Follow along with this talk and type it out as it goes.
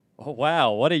Oh,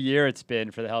 wow, what a year it's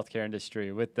been for the healthcare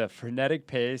industry with the frenetic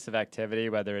pace of activity,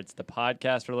 whether it's the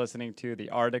podcast we're listening to, the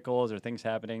articles, or things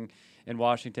happening in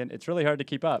Washington. It's really hard to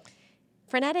keep up.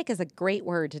 Frenetic is a great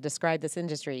word to describe this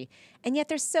industry, and yet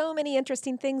there's so many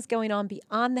interesting things going on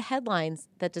beyond the headlines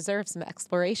that deserve some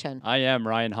exploration. I am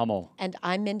Ryan Hummel, And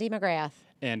I'm Mindy McGrath.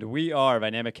 and we are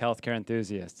Vynamic healthcare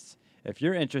enthusiasts. If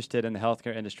you're interested in the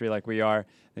healthcare industry like we are,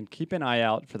 then keep an eye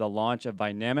out for the launch of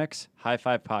Vynamic's High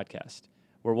Five podcast,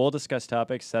 where we'll discuss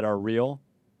topics that are real,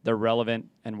 they're relevant,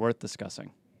 and worth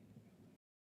discussing.